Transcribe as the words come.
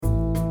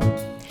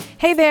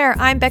Hey there,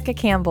 I'm Becca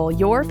Campbell,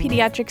 your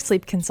pediatric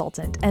sleep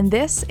consultant, and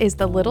this is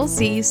the Little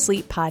Z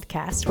Sleep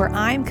Podcast, where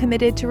I'm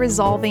committed to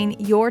resolving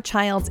your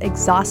child's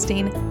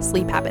exhausting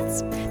sleep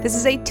habits. This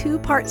is a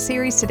two-part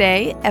series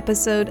today,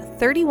 episode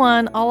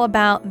 31, all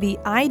about the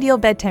ideal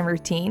bedtime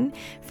routine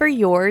for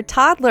your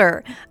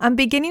toddler. I'm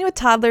beginning with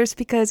toddlers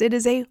because it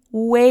is a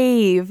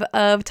wave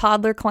of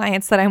toddler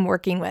clients that I'm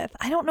working with.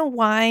 I don't know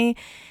why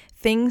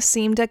things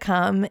seem to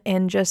come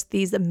in just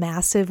these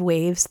massive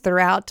waves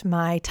throughout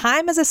my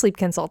time as a sleep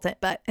consultant.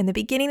 But in the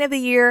beginning of the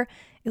year,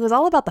 it was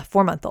all about the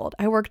 4-month-old.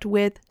 I worked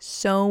with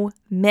so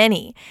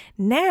many.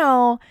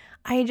 Now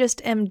I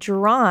just am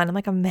drawn. I'm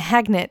like a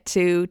magnet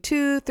to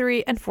 2,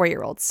 3, and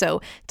 4-year-olds. So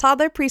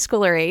toddler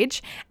preschooler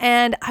age.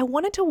 And I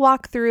wanted to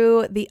walk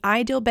through the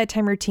ideal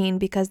bedtime routine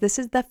because this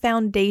is the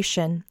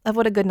foundation of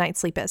what a good night's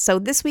sleep is. So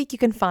this week you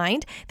can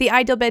find the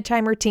ideal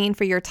bedtime routine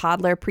for your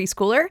toddler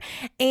preschooler.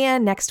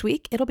 And next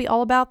week it'll be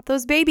all about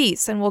those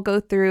babies. And we'll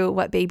go through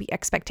what baby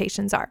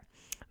expectations are.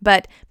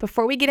 But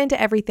before we get into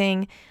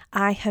everything,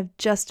 I have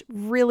just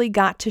really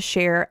got to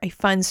share a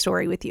fun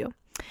story with you.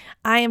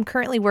 I am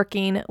currently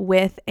working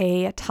with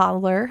a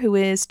toddler who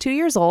is 2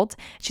 years old.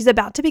 She's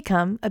about to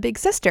become a big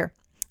sister.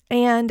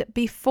 And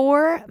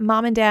before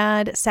mom and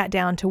dad sat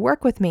down to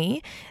work with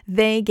me,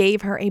 they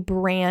gave her a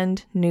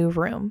brand new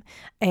room,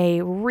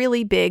 a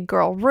really big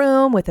girl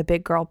room with a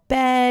big girl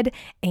bed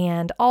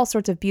and all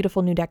sorts of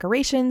beautiful new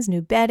decorations,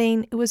 new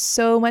bedding. It was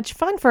so much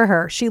fun for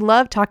her. She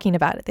loved talking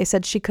about it. They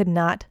said she could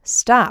not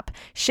stop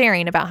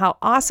sharing about how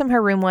awesome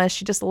her room was.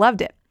 She just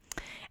loved it.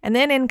 And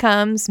then in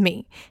comes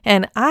me,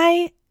 and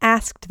I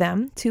asked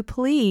them to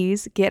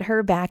please get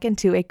her back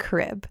into a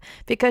crib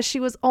because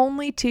she was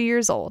only 2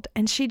 years old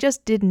and she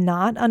just did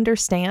not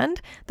understand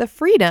the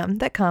freedom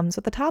that comes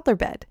with a toddler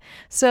bed.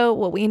 So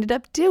what we ended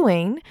up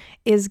doing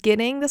is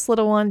getting this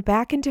little one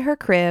back into her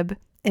crib.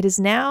 It is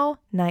now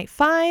night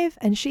 5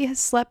 and she has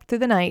slept through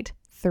the night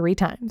 3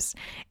 times.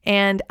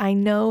 And I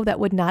know that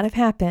would not have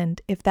happened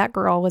if that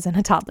girl was in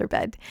a toddler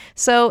bed.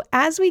 So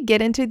as we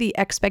get into the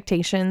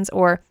expectations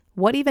or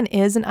what even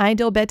is an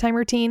ideal bedtime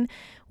routine,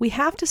 we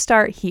have to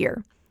start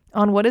here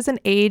on what is an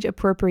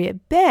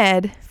age-appropriate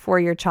bed for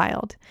your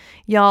child.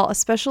 Y'all,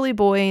 especially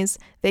boys,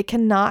 they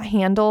cannot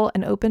handle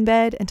an open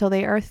bed until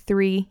they are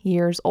 3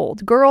 years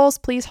old. Girls,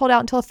 please hold out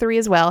until 3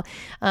 as well.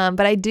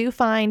 But I do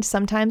find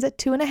sometimes at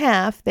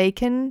 2.5, they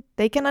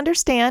can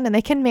understand and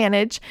they can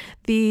manage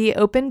the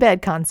open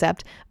bed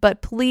concept.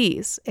 But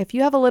please, if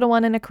you have a little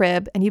one in a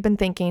crib and you've been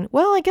thinking,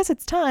 well, I guess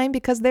it's time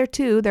because they're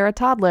 2, they're a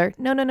toddler.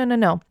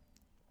 No.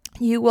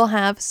 You will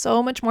have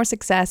so much more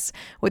success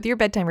with your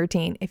bedtime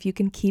routine if you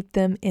can keep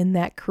them in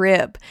that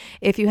crib.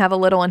 If you have a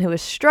little one who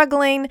is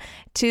struggling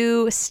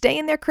to stay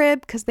in their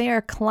crib because they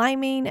are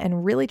climbing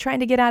and really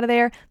trying to get out of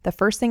there, the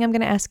first thing I'm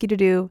going to ask you to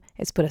do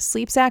is put a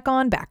sleep sack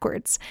on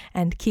backwards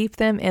and keep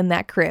them in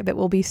that crib. It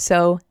will be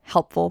so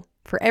helpful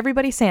for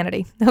everybody's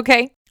sanity,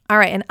 okay? All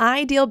right, an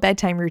ideal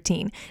bedtime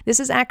routine. This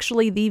is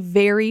actually the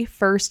very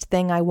first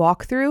thing I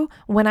walk through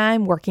when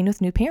I'm working with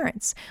new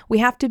parents. We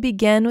have to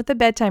begin with the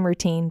bedtime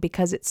routine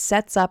because it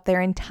sets up their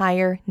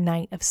entire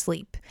night of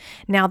sleep.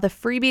 Now, the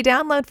freebie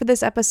download for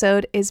this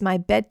episode is my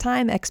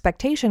bedtime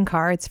expectation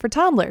cards for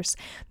toddlers.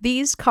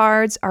 These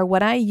cards are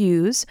what I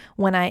use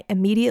when I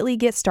immediately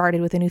get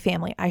started with a new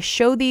family. I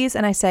show these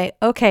and I say,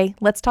 okay,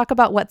 let's talk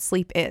about what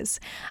sleep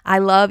is. I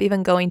love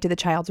even going to the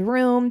child's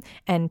room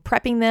and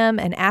prepping them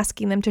and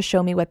asking them to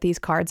show me what these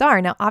cards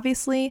are. Now,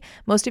 obviously,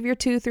 most of your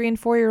 2, 3, and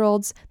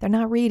 4-year-olds, they're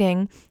not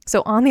reading.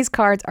 So on these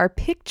cards are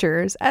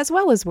pictures as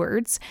well as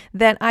words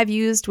that I've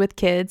used with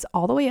kids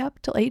all the way up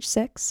till age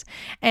 6.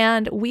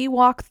 And we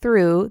walk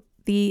through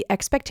the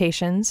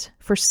expectations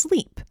for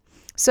sleep.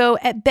 So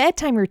at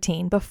bedtime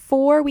routine,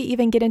 before we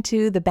even get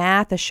into the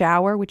bath, the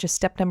shower, which is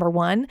step number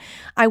 1,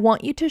 I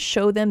want you to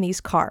show them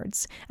these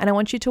cards. And I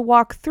want you to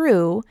walk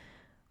through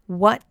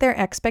what their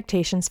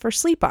expectations for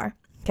sleep are.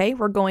 Okay,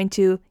 we're going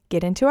to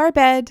get into our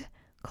bed,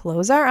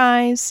 close our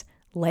eyes,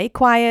 lay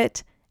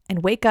quiet,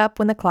 and wake up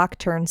when the clock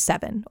turns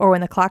 7 or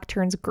when the clock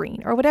turns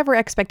green or whatever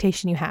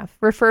expectation you have.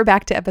 Refer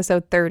back to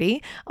episode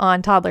 30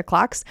 on toddler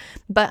clocks.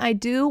 But I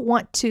do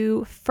want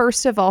to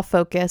first of all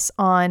focus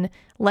on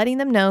letting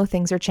them know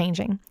things are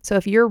changing. So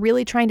if you're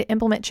really trying to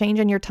implement change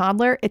in your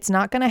toddler, it's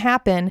not going to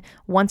happen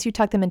once you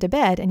tuck them into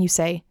bed and you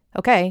say,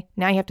 okay,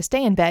 now you have to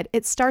stay in bed.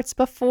 It starts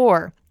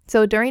before.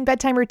 So during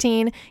bedtime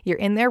routine, you're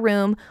in their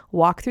room,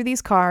 walk through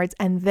these cards,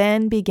 and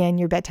then begin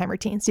your bedtime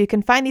routine. So you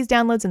can find these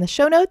downloads in the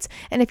show notes.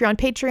 And if you're on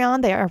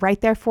Patreon, they are right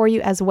there for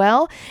you as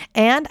well.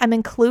 And I'm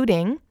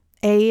including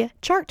a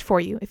chart for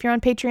you. If you're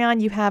on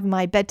Patreon, you have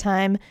my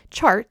bedtime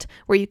chart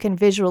where you can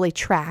visually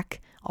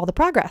track all the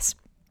progress.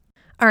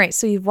 All right,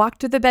 so you've walked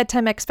through the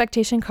bedtime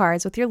expectation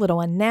cards with your little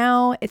one.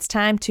 Now it's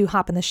time to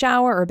hop in the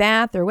shower or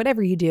bath or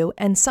whatever you do.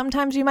 And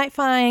sometimes you might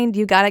find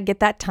you got to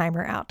get that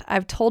timer out.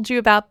 I've told you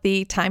about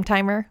the time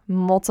timer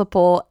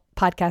multiple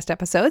podcast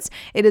episodes.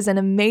 It is an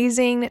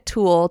amazing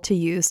tool to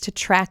use to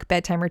track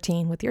bedtime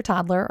routine with your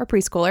toddler or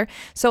preschooler.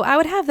 So I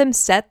would have them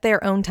set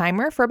their own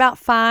timer for about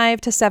 5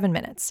 to 7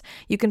 minutes.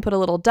 You can put a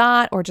little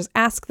dot or just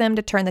ask them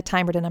to turn the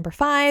timer to number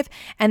 5,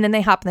 and then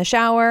they hop in the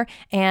shower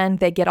and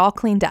they get all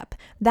cleaned up.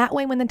 That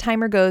way, when the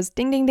timer goes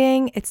ding, ding,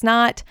 ding, it's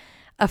not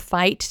a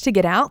fight to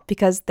get out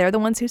because they're the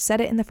ones who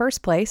set it in the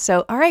first place.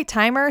 So, all right,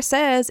 timer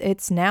says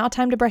it's now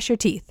time to brush your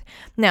teeth.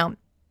 Now,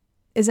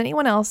 is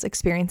anyone else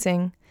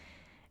experiencing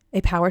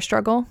a power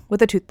struggle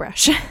with a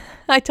toothbrush?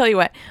 I tell you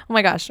what, oh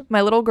my gosh,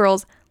 my little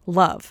girls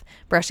love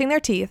brushing their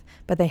teeth,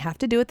 but they have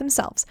to do it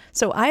themselves.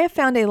 So I have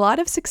found a lot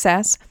of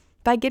success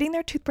by getting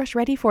their toothbrush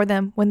ready for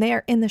them when they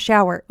are in the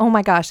shower. Oh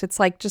my gosh,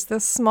 it's like just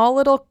this small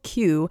little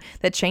cue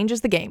that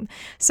changes the game.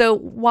 So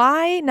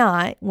why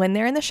not, when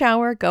they're in the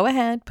shower, go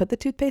ahead, put the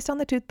toothpaste on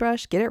the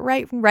toothbrush, get it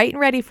right and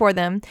ready for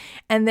them.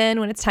 And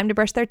then when it's time to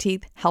brush their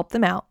teeth, help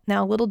them out.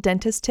 Now, a little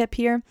dentist tip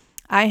here.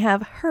 I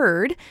have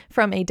heard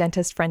from a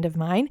dentist friend of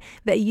mine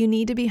that you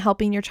need to be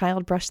helping your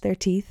child brush their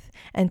teeth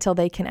until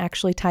they can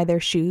actually tie their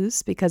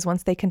shoes, because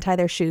once they can tie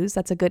their shoes,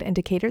 that's a good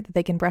indicator that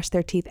they can brush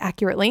their teeth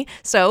accurately.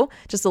 So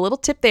just a little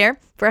tip there,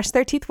 brush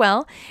their teeth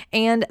well.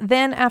 And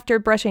then after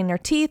brushing their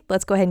teeth,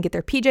 let's go ahead and get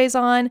their PJs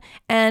on.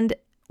 And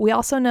we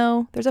also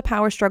know there's a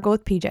power struggle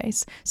with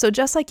PJs. So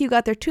just like you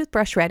got their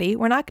toothbrush ready,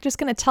 we're not just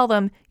going to tell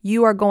them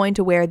you are going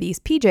to wear these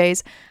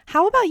PJs.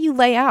 How about you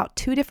lay out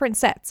 2 different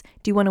sets?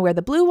 Do you want to wear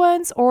the blue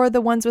ones or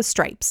the ones with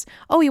stripes?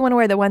 Oh, you want to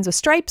wear the ones with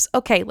stripes?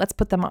 Okay, let's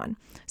put them on.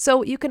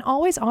 So you can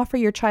always offer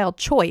your child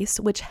choice,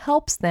 which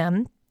helps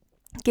them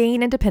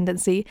gain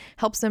independency,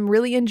 helps them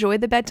really enjoy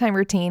the bedtime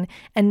routine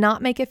and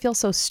not make it feel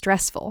so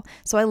stressful.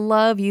 So I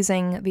love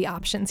using the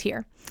options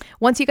here.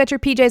 Once you got your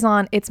PJs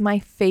on, it's my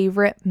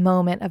favorite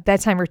moment of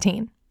bedtime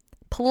routine.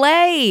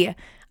 Play!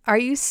 Are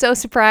you so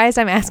surprised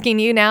I'm asking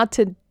you now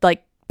to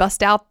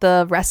bust out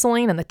the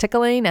wrestling and the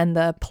tickling and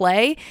the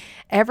play?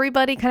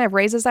 Everybody kind of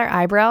raises their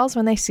eyebrows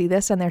when they see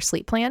this in their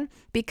sleep plan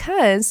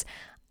because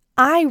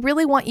I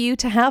really want you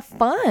to have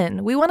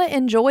fun. We want to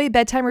enjoy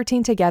bedtime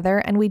routine together,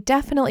 and we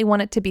definitely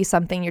want it to be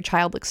something your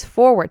child looks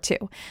forward to.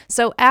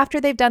 So after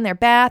they've done their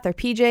bath, their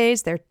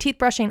PJs, their teeth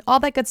brushing, all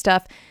that good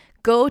stuff,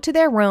 go to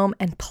their room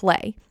and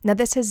play. Now,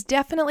 this has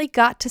definitely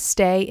got to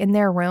stay in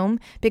their room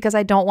because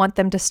I don't want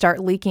them to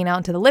start leaking out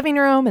into the living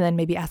room and then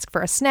maybe ask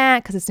for a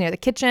snack because it's near the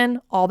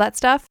kitchen, all that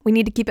stuff. We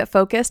need to keep it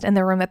focused in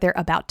the room that they're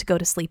about to go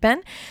to sleep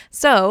in.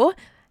 So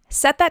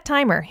set that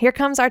timer. Here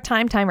comes our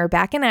timer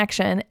back in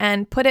action,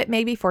 and put it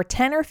maybe for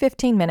 10 or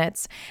 15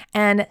 minutes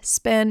and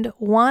spend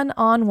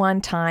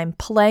one-on-one time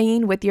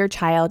playing with your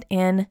child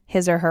in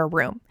his or her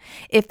room.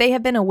 If they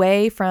have been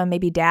away from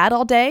maybe dad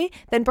all day,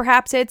 then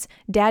perhaps it's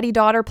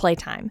daddy-daughter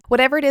playtime.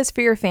 Whatever it is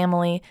for your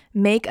family,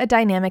 make a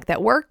dynamic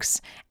that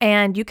works,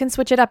 and you can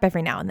switch it up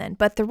every now and then.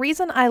 But the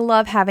reason I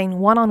love having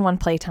one-on-one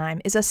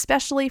playtime is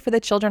especially for the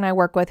children I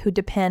work with who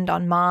depend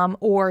on mom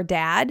or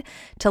dad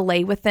to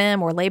lay with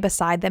them or lay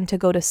beside them to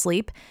go to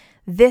sleep.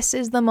 This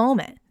is the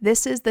moment.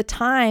 This is the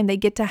time they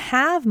get to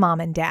have mom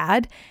and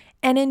dad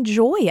and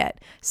enjoy it.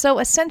 So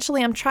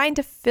essentially, I'm trying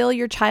to fill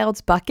your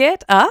child's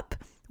bucket up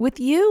with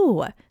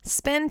you.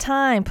 Spend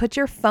time, put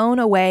your phone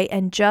away,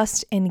 and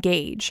just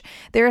engage.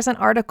 There's an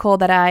article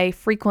that I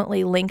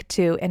frequently link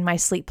to in my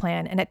sleep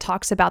plan, and it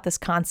talks about this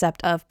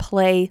concept of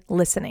play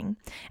listening.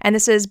 And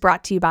this is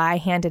brought to you by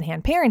Hand in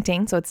Hand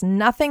Parenting, so it's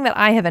nothing that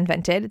I have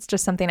invented. It's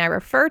just something I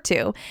refer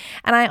to.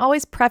 And I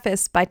always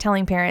preface by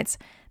telling parents,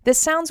 this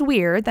sounds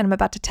weird that I'm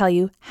about to tell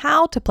you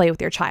how to play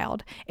with your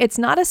child. It's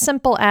not as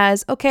simple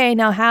as, okay,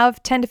 now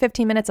have 10 to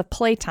 15 minutes of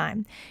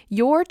playtime.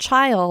 Your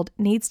child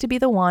needs to be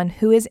the one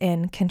who is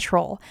in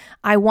control.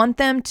 I want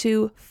them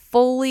to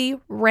fully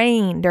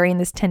reign during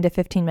this 10 to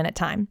 15 minute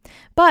time.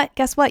 But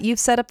guess what? You've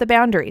set up the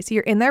boundaries.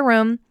 You're in their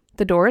room.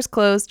 The door is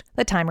closed.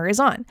 The timer is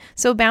on.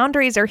 So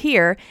boundaries are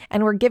here,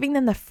 and we're giving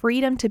them the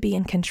freedom to be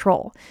in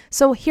control.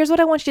 So here's what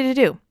I want you to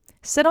do.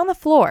 Sit on the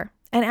floor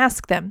and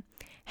ask them,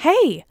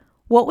 hey,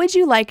 what would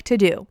you like to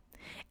do?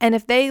 And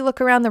if they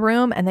look around the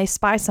room and they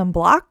spy some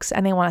blocks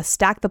and they want to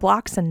stack the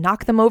blocks and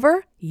knock them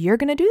over, you're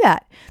going to do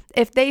that.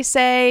 If they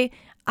say,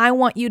 I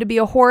want you to be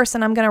a horse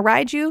and I'm going to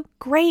ride you,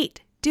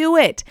 great, do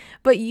it.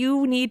 But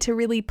you need to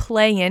really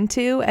play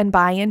into and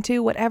buy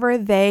into whatever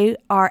they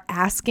are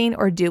asking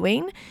or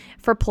doing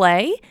for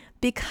play,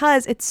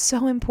 because it's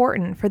so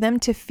important for them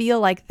to feel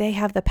like they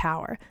have the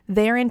power.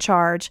 They're in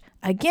charge,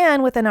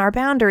 again, within our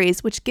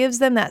boundaries, which gives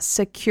them that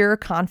secure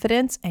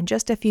confidence in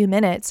just a few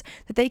minutes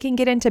that they can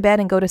get into bed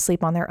and go to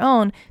sleep on their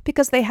own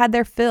because they had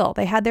their fill,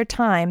 they had their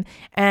time,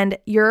 and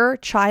your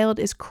child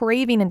is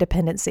craving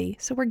independency.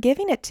 So we're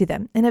giving it to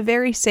them in a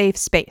very safe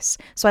space.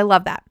 So I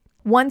love that.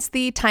 Once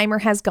the timer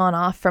has gone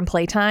off from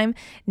playtime,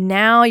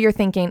 now you're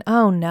thinking,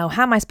 oh no,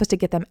 how am I supposed to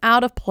get them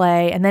out of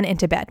play and then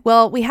into bed?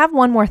 Well, we have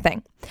one more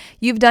thing.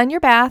 You've done your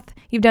bath,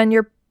 you've done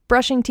your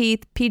brushing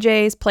teeth,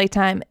 PJs,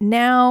 playtime.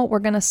 Now we're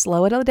going to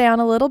slow it down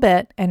a little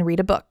bit and read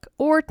a book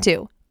or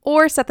two.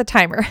 or set the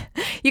timer.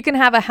 You can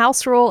have a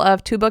house rule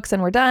of 2 books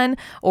and we're done,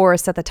 or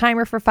set the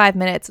timer for 5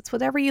 minutes. It's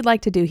whatever you'd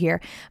like to do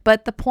here.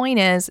 But the point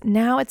is,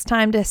 now it's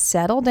time to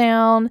settle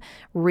down,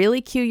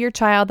 really cue your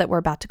child that we're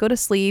about to go to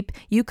sleep.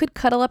 You could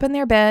cuddle up in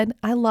their bed.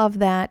 I love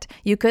that.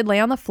 You could lay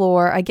on the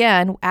floor.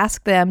 Again,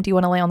 ask them, do you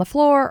want to lay on the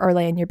floor or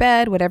lay in your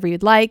bed, whatever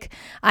you'd like.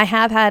 I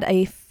have had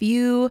a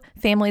few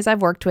families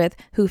I've worked with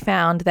who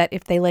found that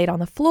if they laid on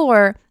the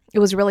floor, it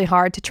was really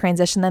hard to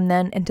transition them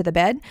then into the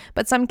bed,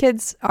 but some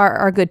kids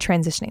are good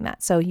transitioning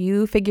that. So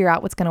you figure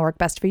out what's going to work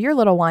best for your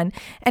little one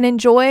and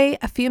enjoy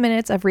a few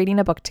minutes of reading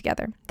a book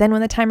together. Then when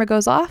the timer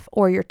goes off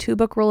or your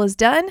 2-book rule is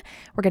done,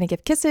 we're going to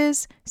give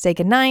kisses, say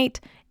goodnight.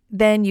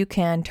 Then you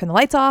can turn the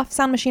lights off,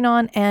 sound machine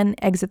on, and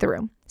exit the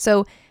room.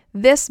 So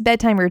this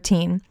bedtime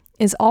routine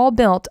is all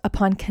built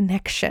upon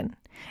connection.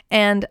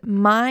 And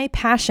my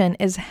passion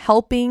is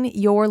helping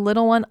your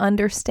little one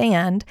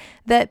understand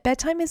that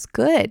bedtime is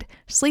good.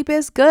 Sleep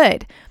is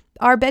good.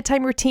 Our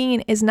bedtime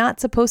routine is not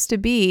supposed to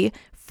be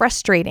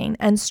frustrating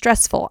and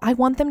stressful. I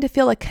want them to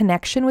feel a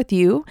connection with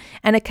you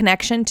and a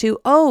connection to,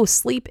 oh,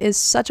 sleep is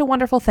such a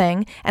wonderful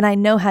thing and I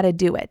know how to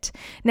do it.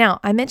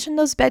 Now, I mentioned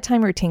those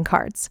bedtime routine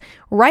cards.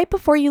 Right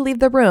before you leave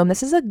the room,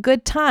 this is a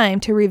good time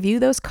to review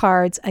those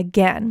cards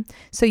again.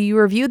 So you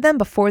reviewed them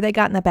before they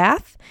got in the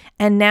bath,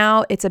 and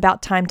now it's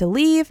about time to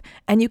leave,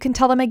 and you can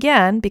tell them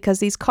again, because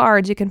these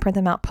cards, you can print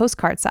them out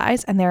postcard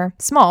size and they're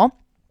small.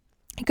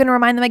 You can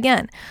remind them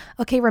again.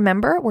 Okay,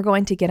 remember, we're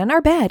going to get in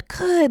our bed.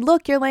 Good.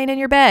 Look, you're laying in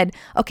your bed.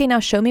 Okay, now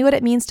show me what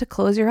it means to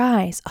close your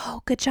eyes.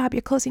 Oh, good job.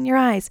 You're closing your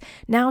eyes.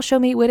 Now show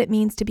me what it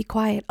means to be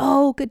quiet.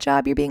 Oh, good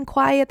job. You're being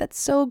quiet. That's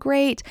so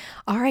great.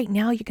 All right,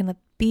 now you're going to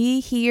be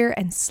here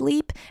and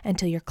sleep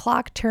until your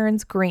clock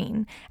turns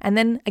green. And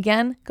then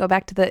again, go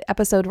back to the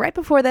episode right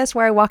before this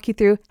where I walk you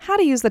through how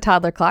to use the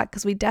toddler clock,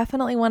 because we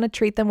definitely want to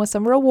treat them with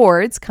some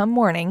rewards come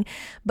morning.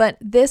 But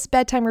this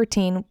bedtime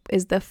routine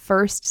is the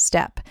first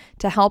step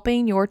to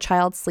helping your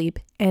child sleep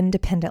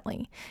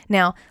independently.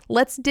 Now,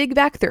 let's dig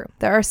back through.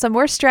 There are some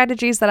more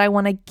strategies that I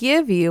want to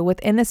give you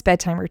within this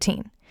bedtime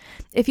routine.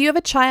 If you have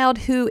a child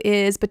who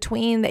is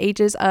between the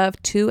ages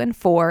of 2 and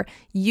 4,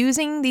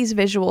 using these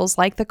visuals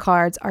like the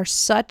cards are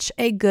such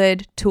a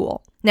good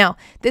tool. Now,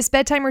 this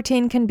bedtime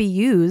routine can be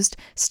used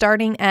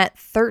starting at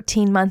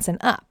 13 months and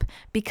up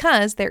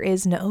because there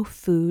is no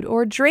food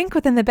or drink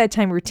within the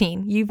bedtime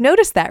routine. You've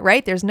noticed that,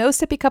 right? There's no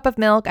sippy cup of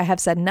milk. I have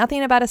said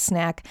nothing about a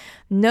snack.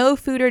 No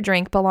food or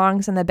drink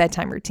belongs in the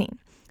bedtime routine.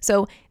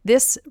 So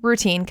this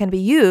routine can be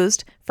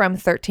used from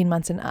 13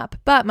 months and up.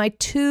 But my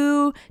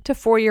 2 to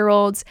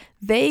 4-year-olds,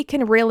 they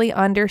can really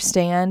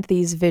understand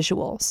these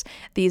visuals,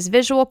 these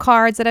visual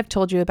cards that I've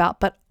told you about.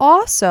 But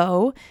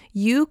also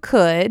you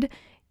could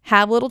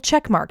have little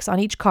check marks on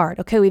each card.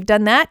 Okay, we've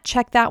done that,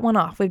 check that one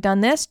off. We've done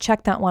this,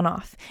 check that one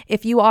off.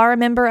 If you are a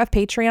member of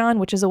Patreon,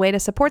 which is a way to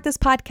support this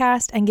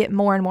podcast and get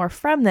more and more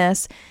from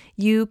this,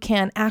 you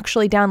can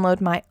actually download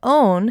my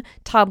own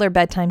toddler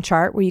bedtime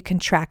chart where you can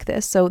track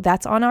this. So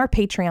that's on our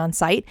Patreon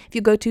site. If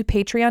you go to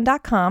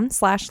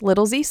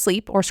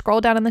patreon.com/littlezsleep or scroll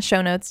down in the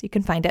show notes, you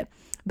can find it.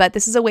 But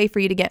this is a way for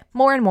you to get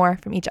more and more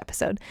from each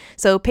episode.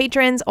 So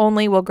patrons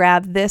only will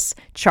grab this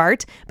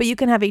chart, but you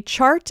can have a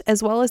chart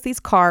as well as these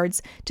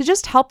cards to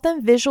just help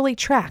them visually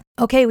track.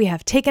 Okay, we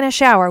have taken a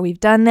shower. We've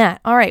done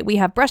that. All right, we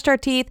have brushed our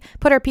teeth,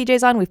 put our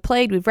PJs on, we've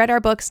played, we've read our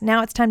books.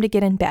 Now it's time to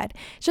get in bed.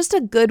 It's just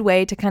a good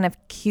way to kind of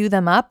cue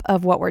them up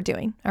of what we're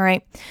doing. All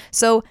right.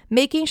 So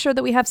making sure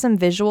that we have some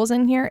visuals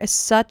in here is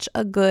such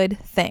a good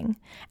thing.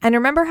 And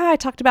remember how I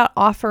talked about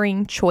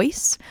offering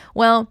choice?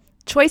 Well,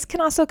 choice can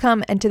also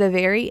come into the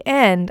very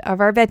end of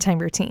our bedtime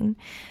routine.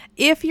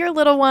 If your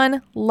little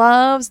one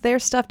loves their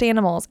stuffed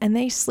animals and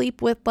they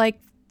sleep with like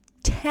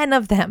 10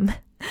 of them,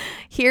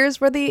 here's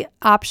where the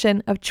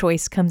option of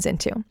choice comes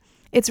into.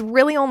 It's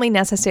really only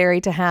necessary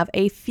to have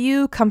a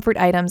few comfort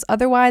items,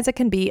 otherwise it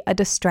can be a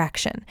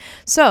distraction.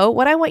 So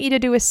what I want you to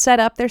do is set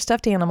up their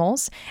stuffed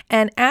animals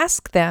and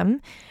ask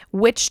them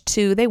which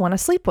 2 they want to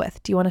sleep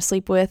with. Do you want to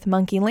sleep with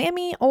Monkey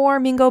Lammy or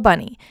Mingo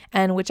Bunny?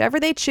 And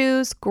whichever they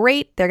choose,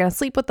 great, they're going to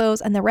sleep with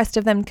those, and the rest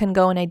of them can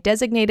go in a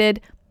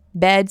designated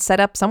bed set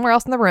up somewhere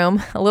else in the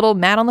room, a little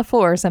mat on the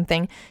floor or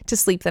something, to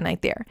sleep the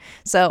night there.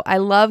 So I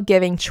love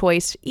giving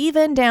choice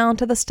even down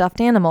to the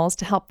stuffed animals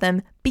to help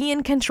them be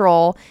in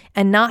control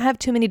and not have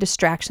too many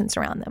distractions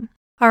around them.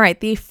 All right,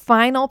 the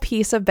final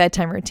piece of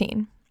bedtime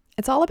routine.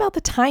 It's all about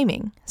the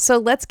timing. So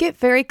let's get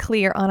very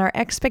clear on our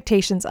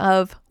expectations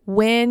of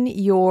when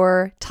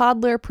your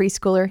toddler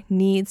preschooler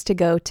needs to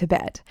go to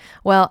bed.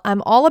 Well,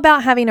 I'm all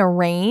about having a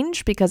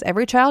range because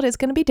every child is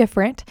going to be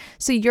different.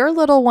 So your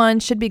little one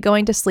should be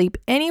going to sleep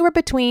anywhere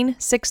between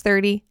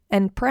 6:30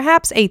 and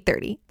perhaps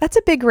 8:30. That's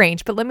a big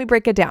range, but let me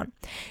break it down.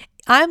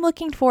 I'm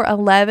looking for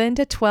 11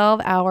 to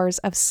 12 hours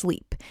of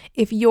sleep.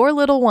 If your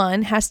little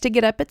one has to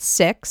get up at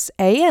 6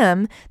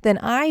 a.m., then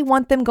I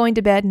want them going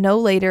to bed no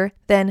later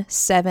than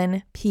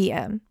 7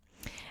 p.m.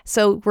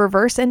 So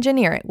reverse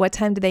engineer it. What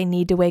time do they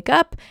need to wake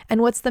up?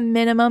 And what's the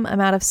minimum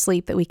amount of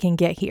sleep that we can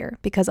get here?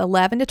 Because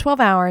 11 to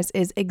 12 hours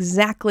is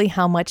exactly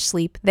how much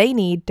sleep they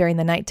need during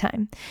the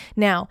nighttime.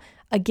 Now,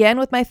 Again,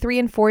 with my 3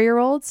 and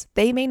 4-year-olds,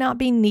 they may not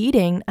be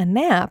needing a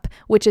nap,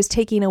 which is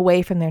taking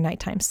away from their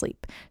nighttime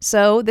sleep.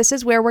 So this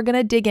is where we're going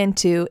to dig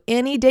into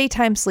any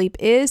daytime sleep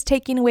is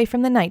taking away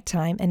from the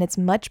nighttime, and it's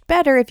much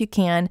better if you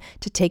can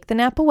to take the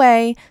nap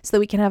away so that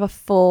we can have a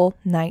full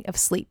night of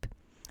sleep.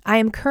 I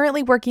am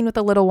currently working with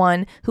a little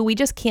one who we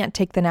just can't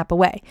take the nap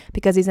away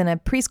because he's in a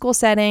preschool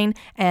setting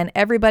and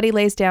everybody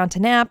lays down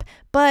to nap,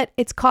 but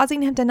it's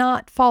causing him to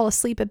not fall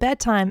asleep at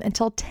bedtime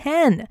until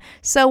 10.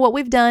 So what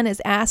we've done is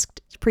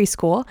asked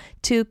preschool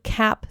to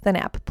cap the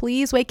nap.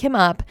 Please wake him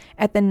up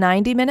at the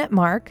 90-minute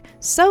mark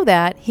so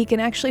that he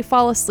can actually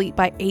fall asleep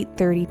by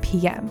 8:30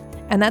 p.m.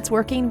 And that's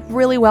working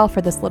really well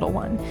for this little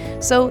one.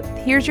 So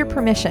here's your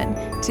permission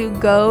to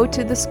go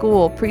to the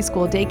school,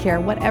 preschool,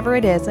 daycare, whatever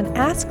it is, and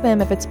ask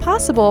them if it's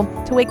possible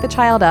to wake the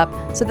child up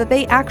so that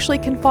they actually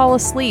can fall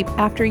asleep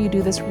after you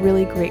do this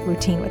really great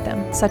routine with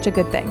them. Such a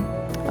good thing.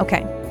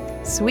 Okay,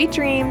 sweet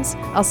dreams.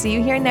 I'll see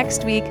you here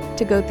next week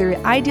to go through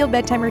Ideal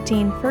Bedtime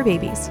Routine for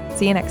babies.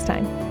 See you next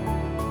time.